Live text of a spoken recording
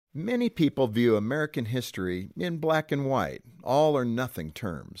Many people view American history in black and white, all or nothing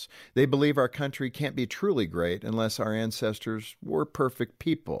terms. They believe our country can't be truly great unless our ancestors were perfect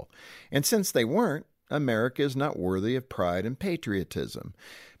people. And since they weren't, America is not worthy of pride and patriotism.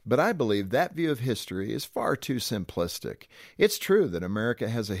 But I believe that view of history is far too simplistic. It's true that America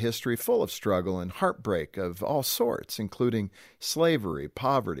has a history full of struggle and heartbreak of all sorts, including slavery,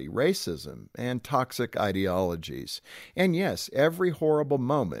 poverty, racism, and toxic ideologies. And yes, every horrible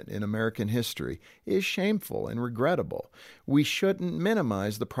moment in American history is shameful and regrettable. We shouldn't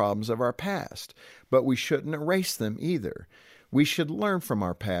minimize the problems of our past, but we shouldn't erase them either. We should learn from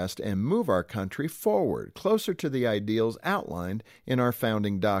our past and move our country forward, closer to the ideals outlined in our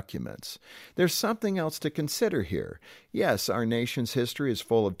founding documents. There's something else to consider here. Yes, our nation's history is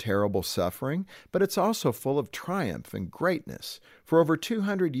full of terrible suffering, but it's also full of triumph and greatness. For over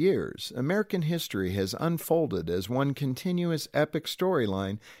 200 years, American history has unfolded as one continuous epic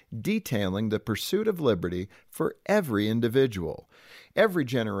storyline detailing the pursuit of liberty for every individual. Every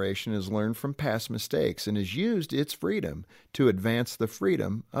generation has learned from past mistakes and has used its freedom to advance the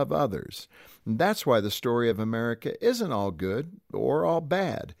freedom of others. And that's why the story of America isn't all good or all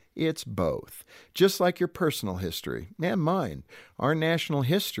bad. It's both. Just like your personal history and mine, our national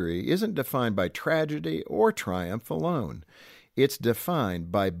history isn't defined by tragedy or triumph alone. It's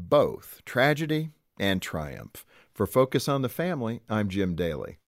defined by both tragedy and triumph. For Focus on the Family, I'm Jim Daly.